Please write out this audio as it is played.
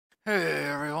Hey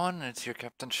everyone, it's your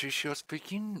Captain Shishio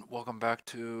speaking. Welcome back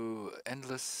to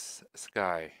Endless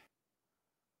Sky.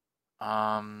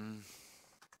 Um,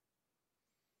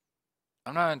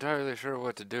 I'm not entirely sure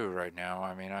what to do right now.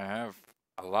 I mean, I have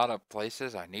a lot of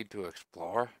places I need to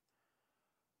explore,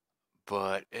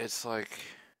 but it's like,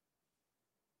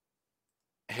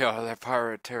 they're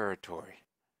pirate territory.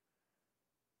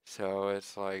 So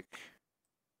it's like,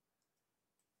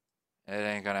 it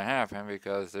ain't gonna happen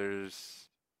because there's,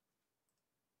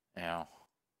 you know,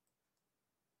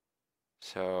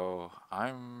 so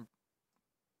I'm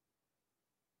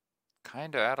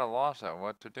kinda at a loss at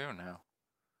what to do now.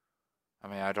 I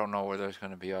mean, I don't know where there's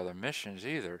gonna be other missions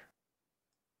either.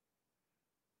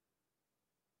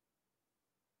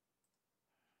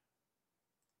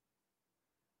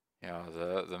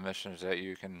 The missions that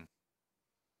you can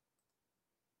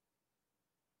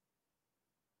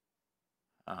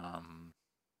um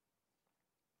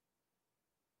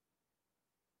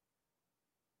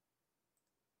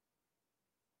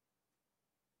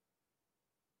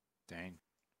dang.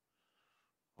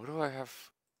 What do I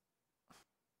have?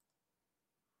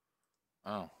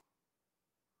 Oh,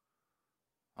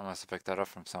 I must have picked that up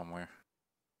from somewhere.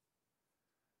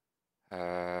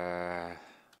 Uh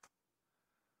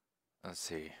let's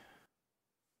see.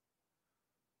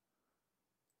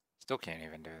 Still can't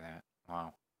even do that.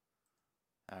 Wow.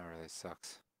 That really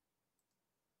sucks.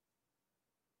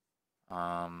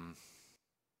 Um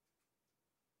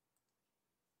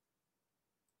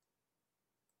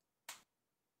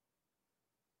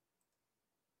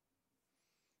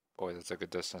Boy, that's a good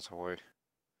distance away.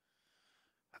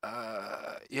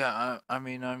 Yeah, I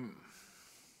mean I'm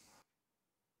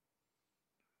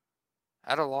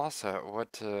at a loss at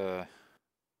what to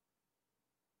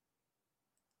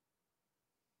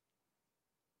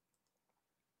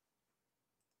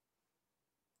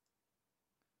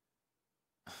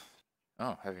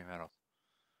Oh, heavy metals.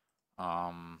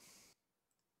 Um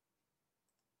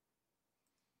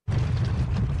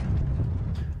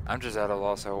I'm just at a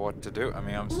loss at what to do. I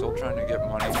mean, I'm still trying to get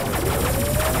money for the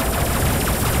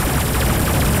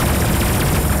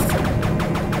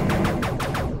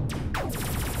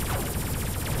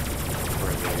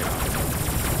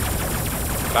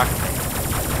Bactrian.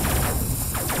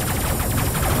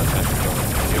 Unless I should go with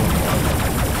the shield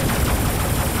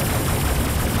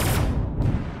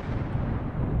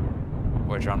bug,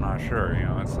 which I'm not sure.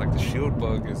 It's like the shield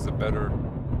bug is the better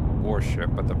warship,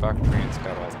 but the Bactrian's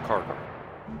got all the cargo.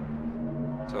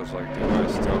 So it's like, do I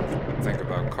still think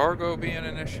about cargo being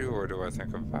an issue, or do I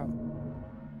think about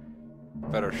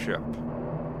better ship?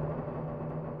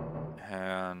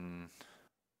 And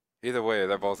either way,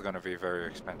 they're both going to be very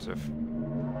expensive.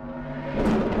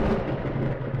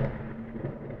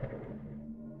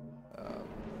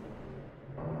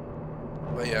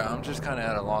 But yeah, I'm just kind of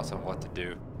at a loss of what to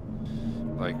do.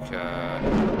 Like,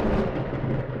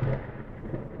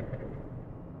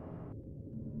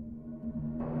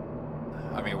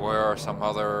 I mean, where are some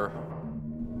other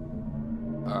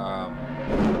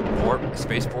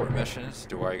spaceport missions?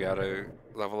 Do I gotta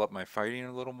level up my fighting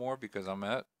a little more because I'm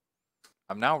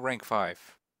now rank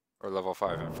 5 or level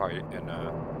 5 in fight in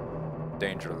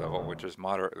danger level, which is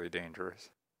moderately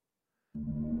dangerous.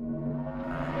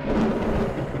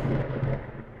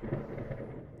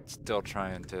 Still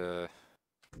trying to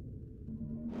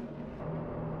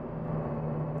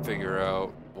figure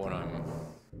out what I'm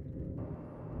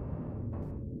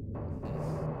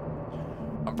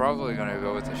probably gonna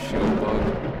go with the shield bug,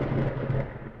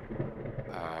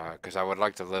 because I would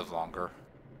like to live longer,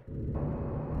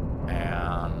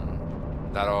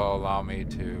 and that'll allow me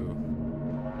to.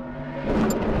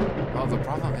 Well, the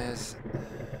problem is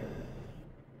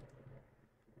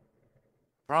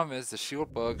the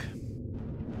shield bug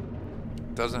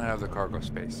doesn't have the cargo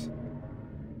space.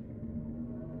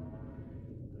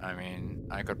 I mean,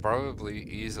 I could probably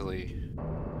easily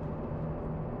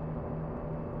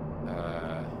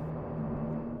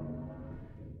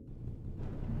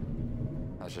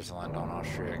let's just land on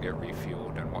Austria, get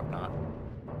refueled and whatnot.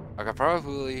 I could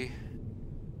probably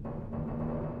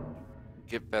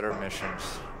get better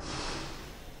missions.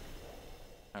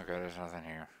 Okay, there's nothing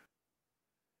here.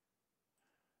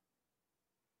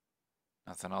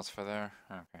 Nothing else for there?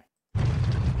 Okay.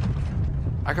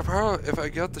 I could probably, if I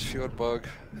got the shield bug,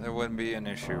 there wouldn't be an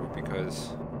issue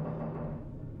because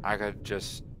I could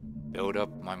just build up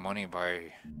my money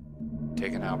by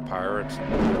taking out pirates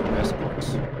and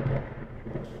escorts,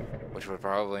 which would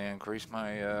probably increase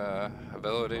my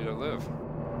ability to live.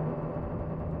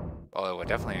 Well, it would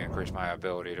definitely increase my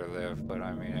ability to live, but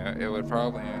I mean, it would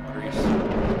probably increase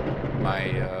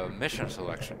my mission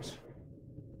selections.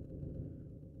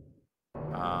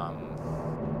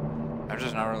 I'm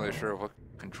just not really sure what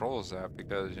controls that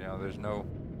because, you know,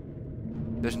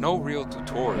 there's no real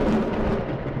tutorial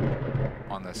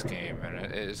on this game,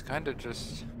 and it's kind of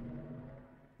just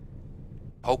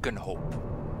poke and hope,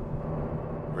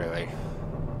 really.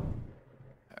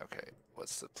 Okay,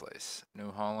 what's the place?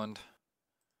 New Holland,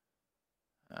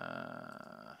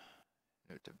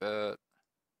 New Tibet.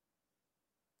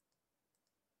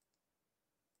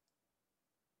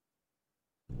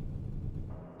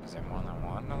 Is there more than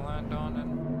one to land on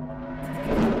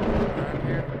around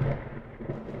here?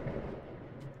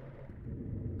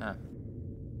 Huh.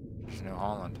 There's New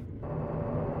Holland.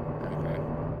 Okay.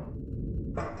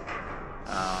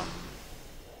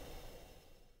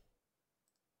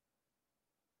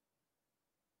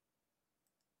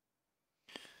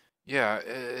 Yeah,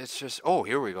 it's just. Oh,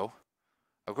 here we go.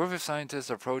 A group of scientists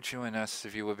approach you and ask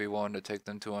if you would be willing to take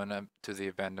them to the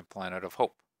abandoned planet of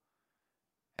Hope,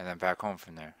 and then back home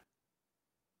from there.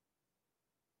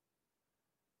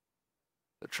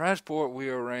 The transport we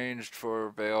arranged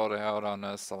for bailed out on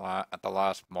us at the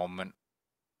last moment,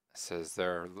 says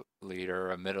their leader,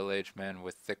 a middle-aged man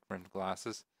with thick-rimmed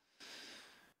glasses.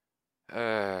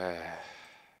 You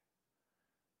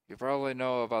probably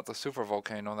know about the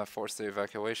supervolcano that forced the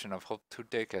evacuation of Hope 2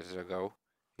 decades ago,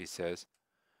 he says.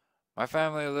 My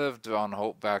family lived on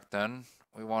Hope back then.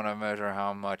 We want to measure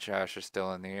how much ash is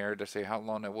still in the air to see how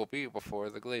long it will be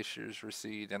before the glaciers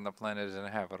recede and the planet is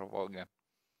inhabitable again.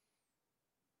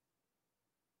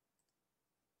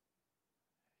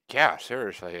 Yeah,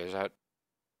 seriously, is that...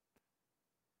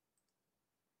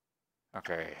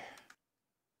 Okay.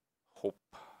 Hope.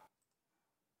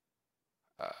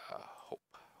 Hope.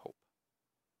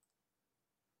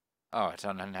 Oh, it's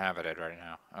uninhabited right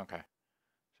now. Okay.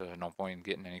 So there's no point in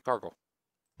getting any cargo.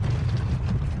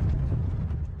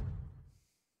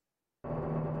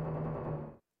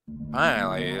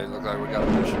 Finally, it looks like we got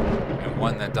a mission. And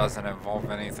one that doesn't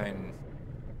involve anything...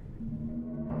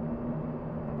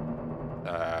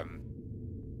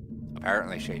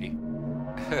 apparently shady.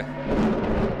 I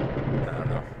don't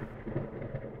know.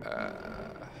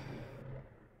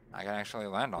 I can actually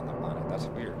land on the planet. That's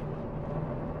weird.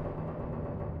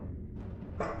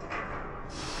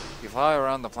 You fly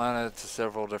around the planet to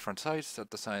several different sites that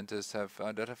the scientists have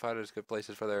identified as good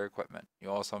places for their equipment.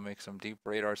 You also make some deep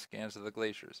radar scans of the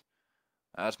glaciers.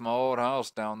 That's my old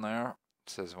house down there,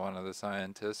 says one of the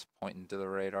scientists, pointing to the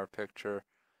radar picture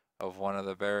of one of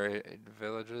the buried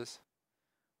villages.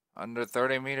 Under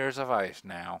 30 meters of ice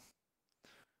now.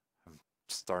 I'm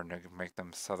starting to make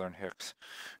them southern hicks.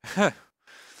 The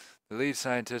lead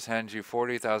scientist hands you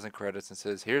 40,000 credits and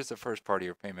says, here's the first part of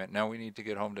your payment. Now we need to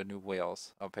get home to New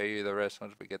Wales. I'll pay you the rest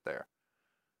once we get there.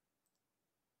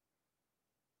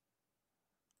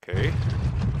 Okay.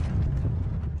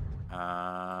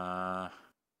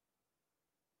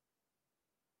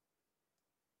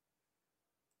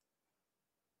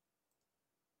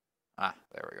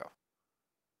 There we go.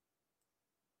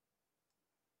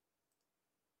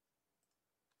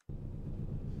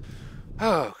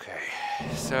 Okay,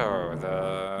 so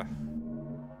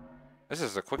this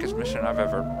is the quickest mission I've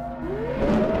ever...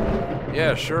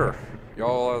 Yeah, sure.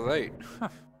 Y'all are late. Huh.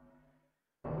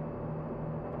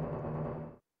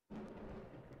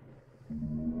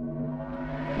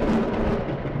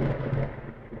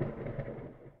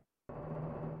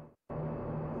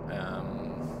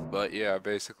 But yeah,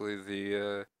 basically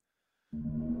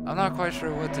I'm not quite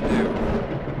sure what to do.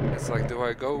 It's like, do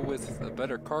I go with the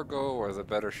better cargo or the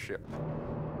better ship?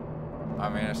 I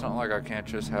mean, it's not like I can't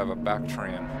just have a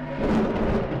Bactrian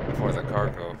for the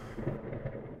cargo.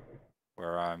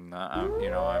 Where I'm not, I'm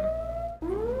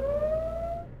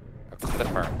a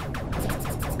clipper.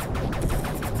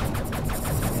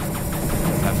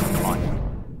 That's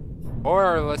fun.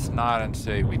 Or let's not and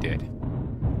say we did.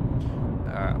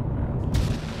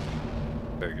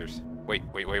 Beggars. Wait.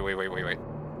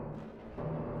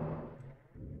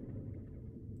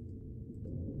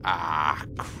 Ah,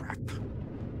 crap.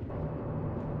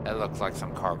 That looks like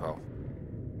some cargo.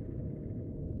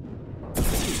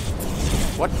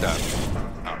 What the?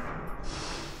 Oh.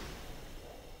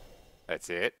 That's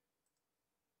it?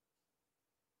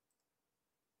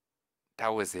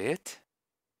 That was it?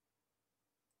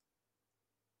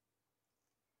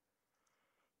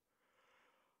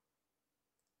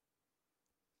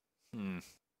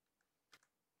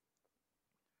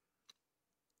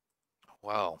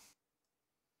 Well,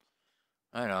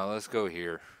 I don't know, let's go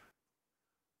here.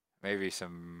 Maybe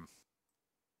some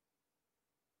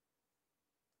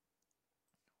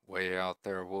way out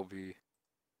there will be...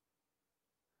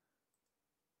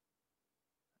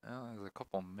 Well, there's a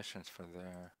couple missions for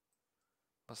there.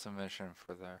 What's the mission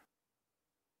for there?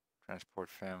 Transport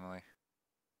family.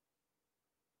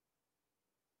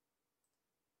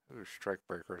 Ooh, strike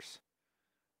breakers.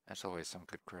 That's always some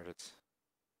good credits.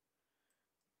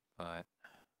 But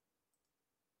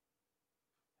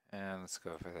and let's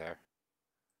go for there.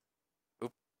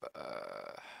 Oop.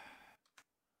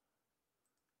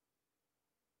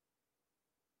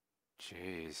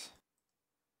 Jeez.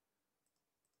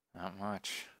 Not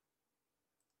much.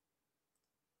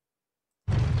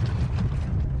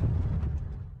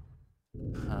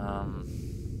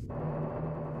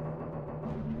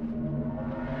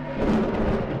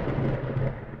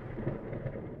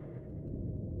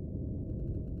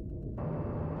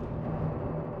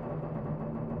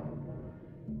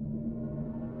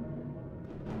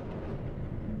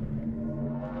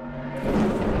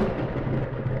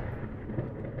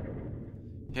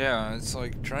 Yeah, it's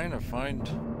like trying to find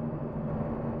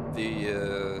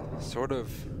the sort of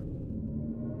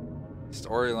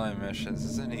storyline missions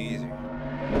isn't easy.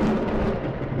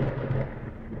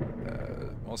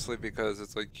 Mostly because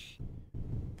it's like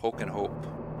poke and hope.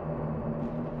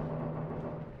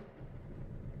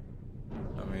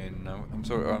 I mean,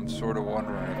 I'm sort of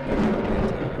wondering if maybe I need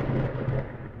to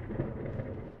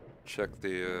check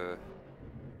the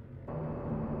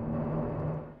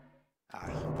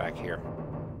back here.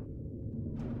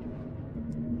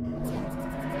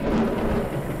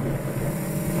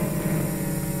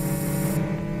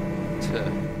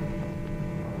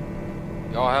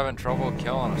 Y'all having trouble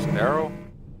killing a sparrow?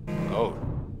 Oh,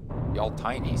 y'all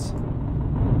tinies.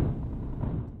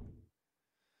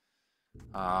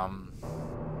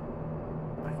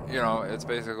 You know, it's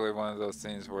basically one of those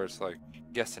things where it's like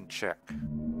guess and check. You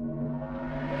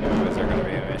know, is there gonna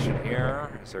be a mission here?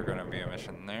 Is there gonna be a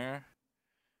mission there?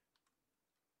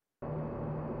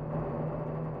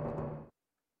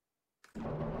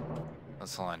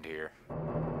 Let's land here.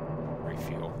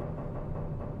 Refuel.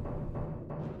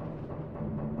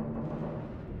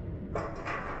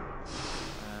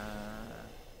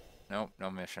 Nope, no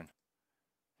mission.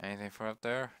 Anything from up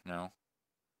there? No.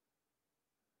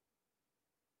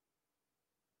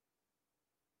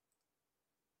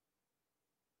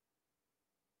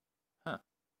 Huh.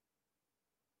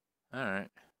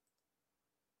 Alright.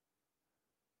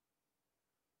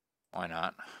 Why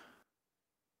not?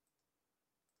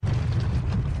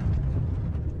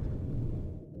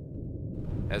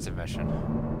 There's a mission.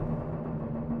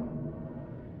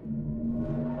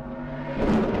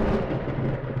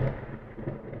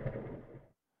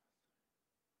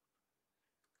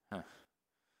 Huh.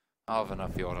 I'll have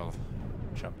enough fuel to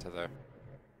jump to there.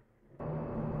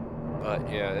 But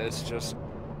yeah, it's just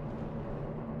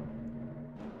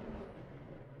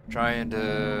trying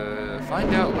to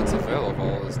find out what's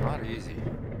available is not easy.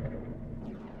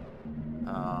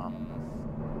 I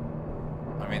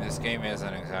mean, this game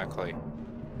isn't exactly...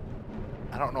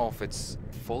 I don't know if it's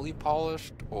fully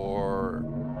polished or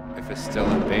if it's still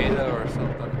in beta or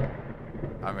something.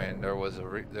 I mean, there was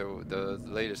the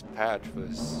latest patch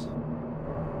was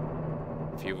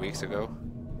a few weeks ago.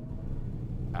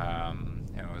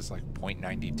 And it was like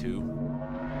 0.92.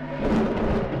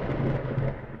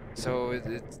 So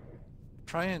it's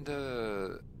trying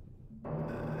to,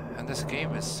 and this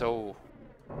game is so,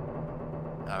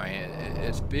 I mean,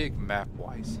 it's big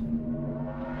map-wise.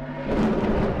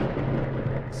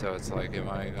 So it's like, am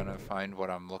I gonna find what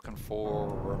I'm looking for,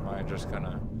 or am I just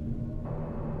gonna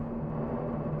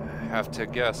have to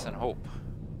guess and hope?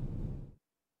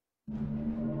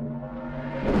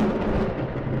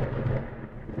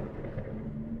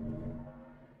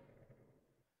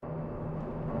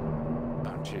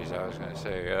 Oh jeez, I was gonna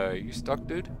say, you stuck,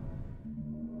 dude?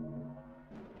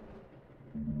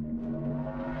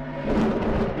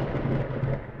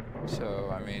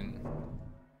 So, I mean,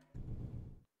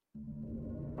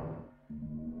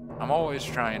 I'm always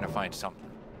trying to find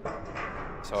something.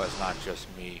 So it's not just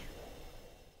me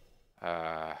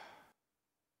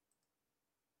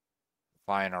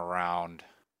flying around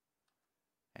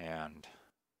and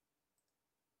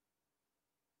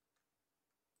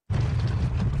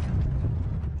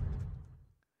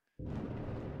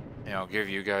you know, give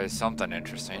you guys something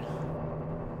interesting.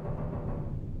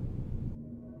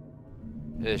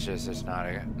 It's just, it's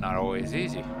not always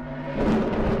easy.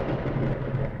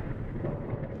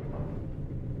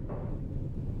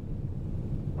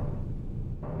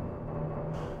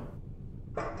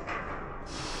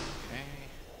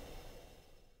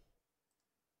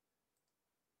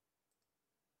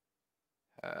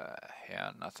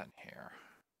 Yeah, nothing here.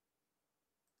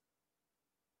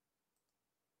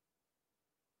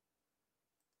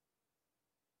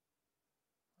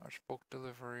 Large bulk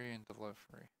delivery and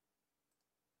delivery.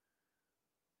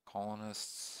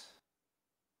 Colonists.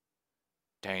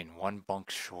 Dang, one bunk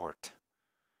short.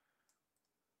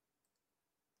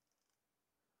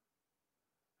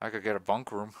 I could get a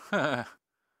bunk room.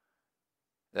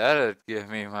 That'd give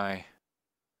me my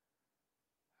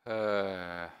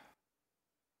I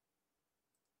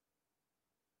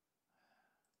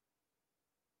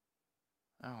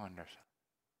wonder.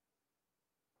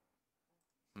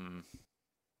 Hmm.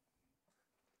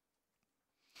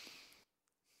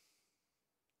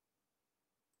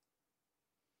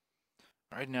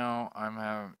 Right now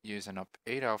I'm using up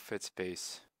 8 outfit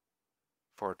space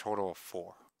for a total of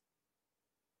 4.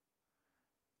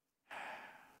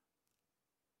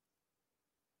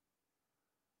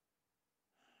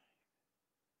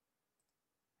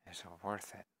 Is it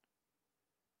worth it?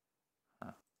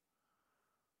 Huh.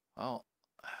 Well,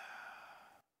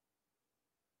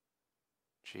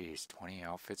 geez, 20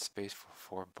 outfit space for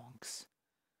 4 bunks.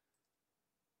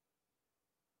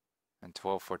 And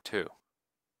 12 for 2.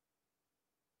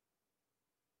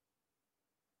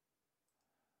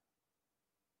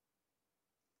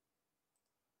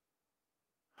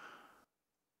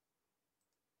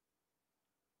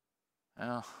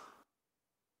 Well,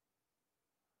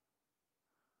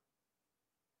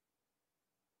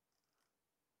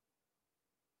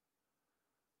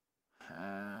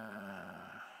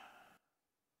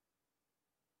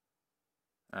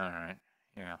 alright,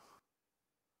 yeah.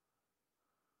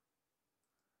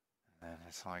 And then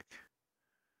it's like,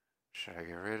 should I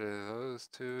get rid of those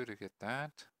 2 to get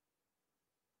that?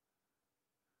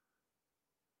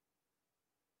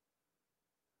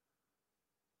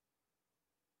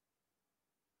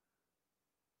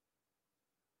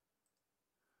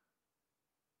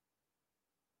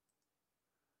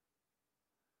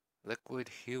 Liquid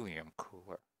helium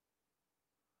cooler.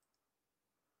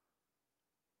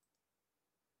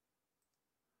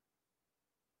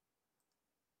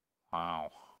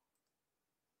 Wow.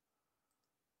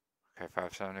 Okay,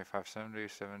 570, 570,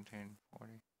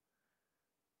 1740.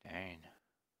 Dang.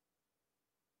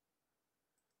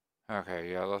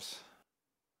 Okay, yeah, we'll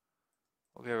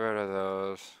get rid of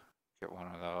those. Get one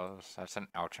of those. That's an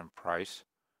ouch in price.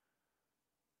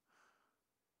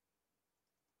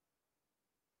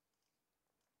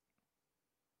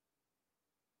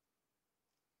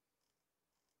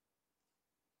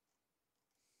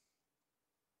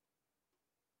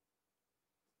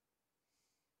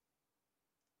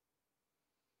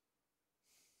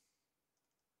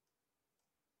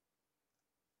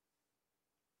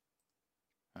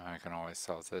 I can always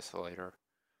sell this later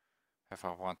if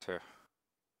I want to.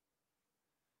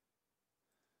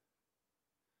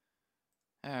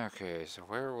 Okay, so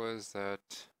where was that?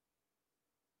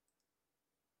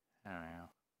 I don't know.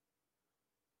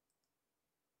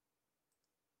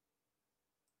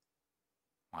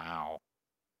 Wow.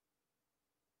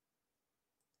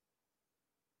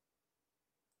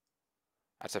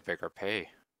 That's a bigger pay.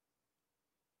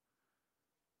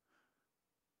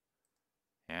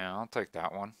 Yeah, I'll take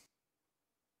that one.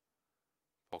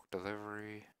 Bulk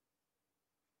delivery.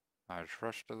 Large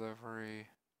rush delivery.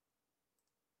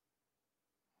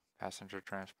 Passenger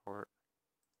transport.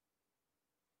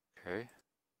 Okay.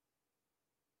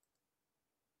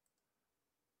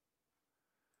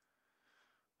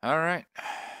 Alright.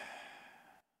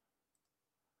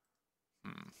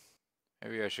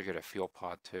 Maybe I should get a fuel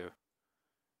pod too.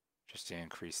 Just to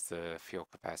increase the fuel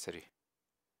capacity.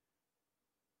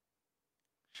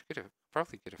 Should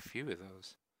probably get a few of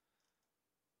those.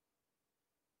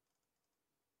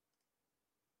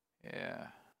 Yeah.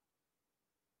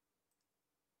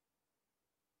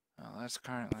 Well,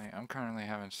 I'm currently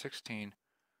having 16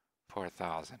 for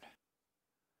 1,000.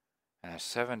 And a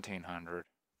 1,700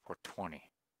 for 20.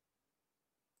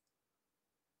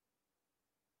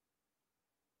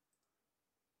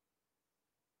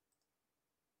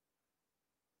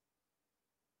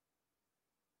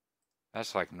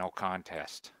 That's like no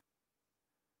contest.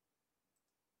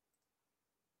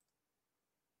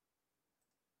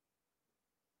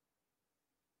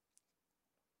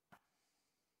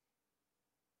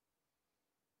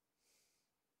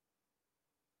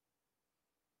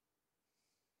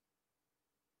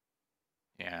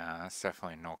 Yeah, that's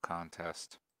definitely no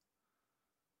contest.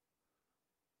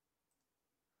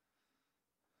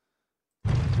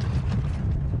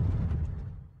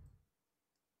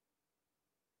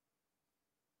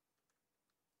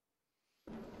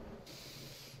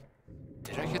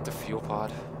 Did I get the fuel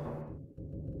pod?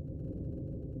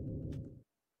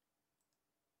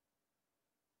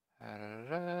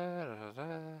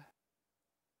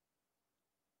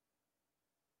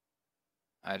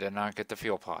 I did not get the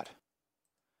fuel pod.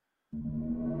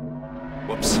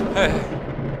 Whoops.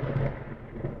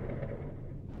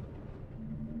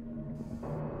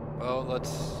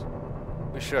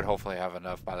 So we should hopefully have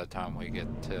enough by the time we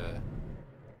get to...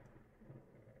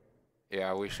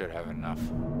 Yeah, we should have enough.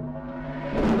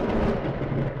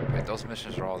 Wait, those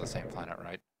missions are all the same planet,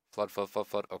 right? Flood, flood, flood,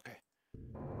 flood. Okay.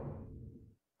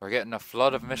 We're getting a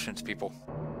flood of missions, people.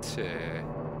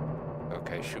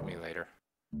 Okay, shoot me later.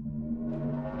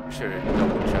 Should have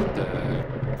double checked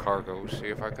the cargo, see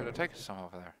if I could have taken some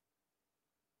over there.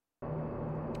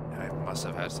 I must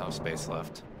have had some space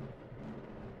left.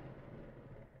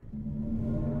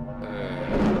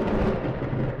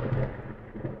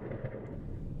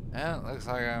 Yeah, it looks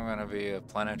like I'm gonna be a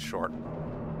planet short.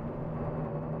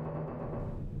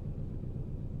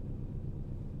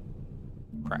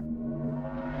 Crap.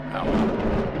 Oh well.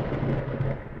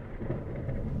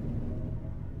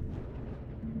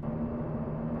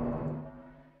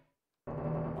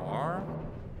 Or...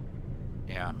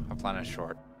 yeah, a planet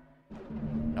short.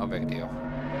 No big deal.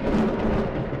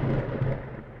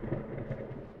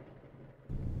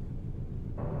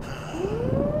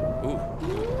 Ooh.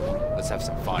 Let's have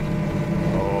some fun.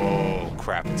 Oh,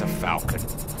 crap, it's a falcon.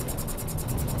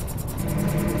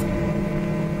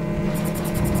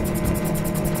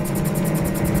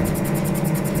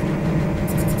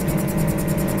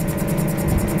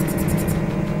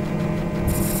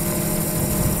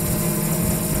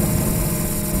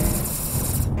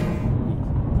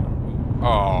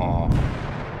 Oh.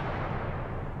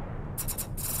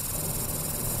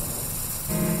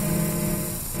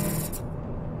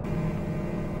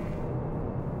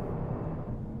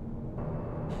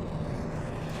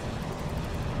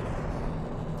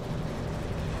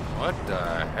 What the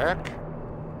heck?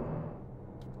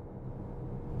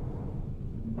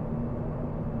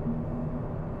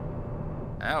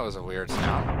 That was a weird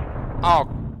sound. Oh,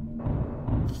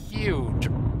 huge.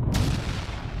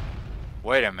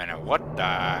 Wait a minute, what the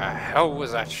hell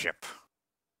was that ship?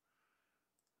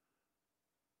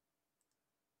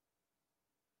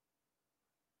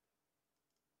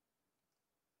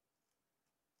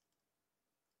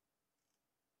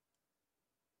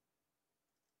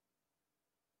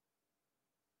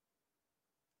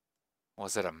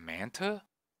 Was it a manta?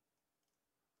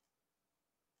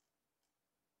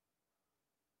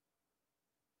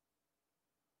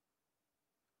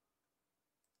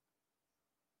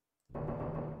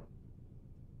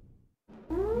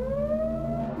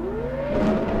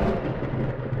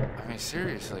 I mean,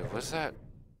 seriously, was that?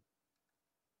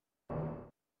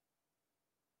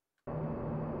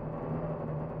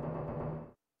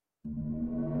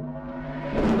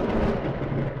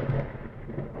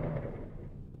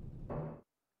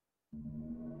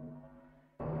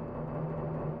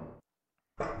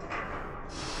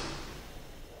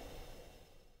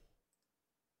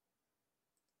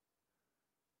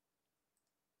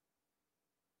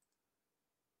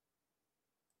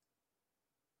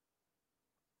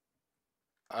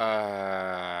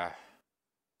 Uh...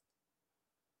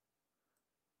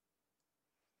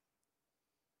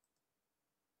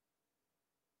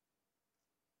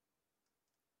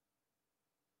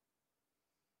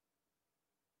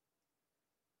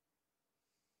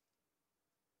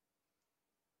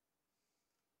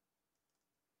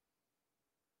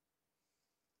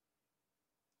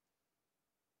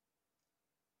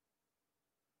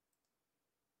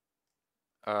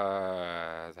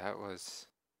 That was...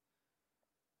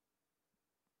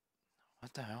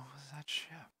 What the hell was that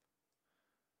ship?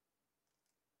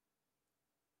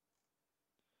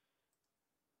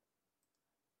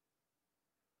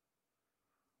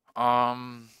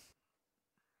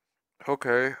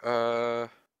 Okay,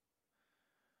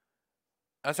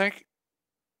 I think...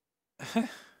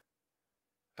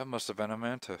 that must have been a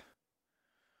manta.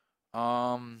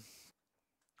 I'm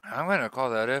gonna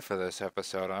call that it for this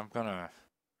episode. I'm gonna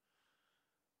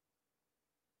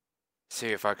see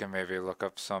if I can maybe look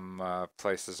up some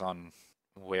places on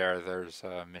where there's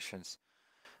missions.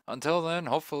 Until then,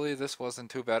 hopefully this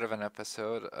wasn't too bad of an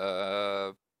episode.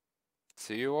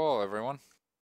 See you all, everyone.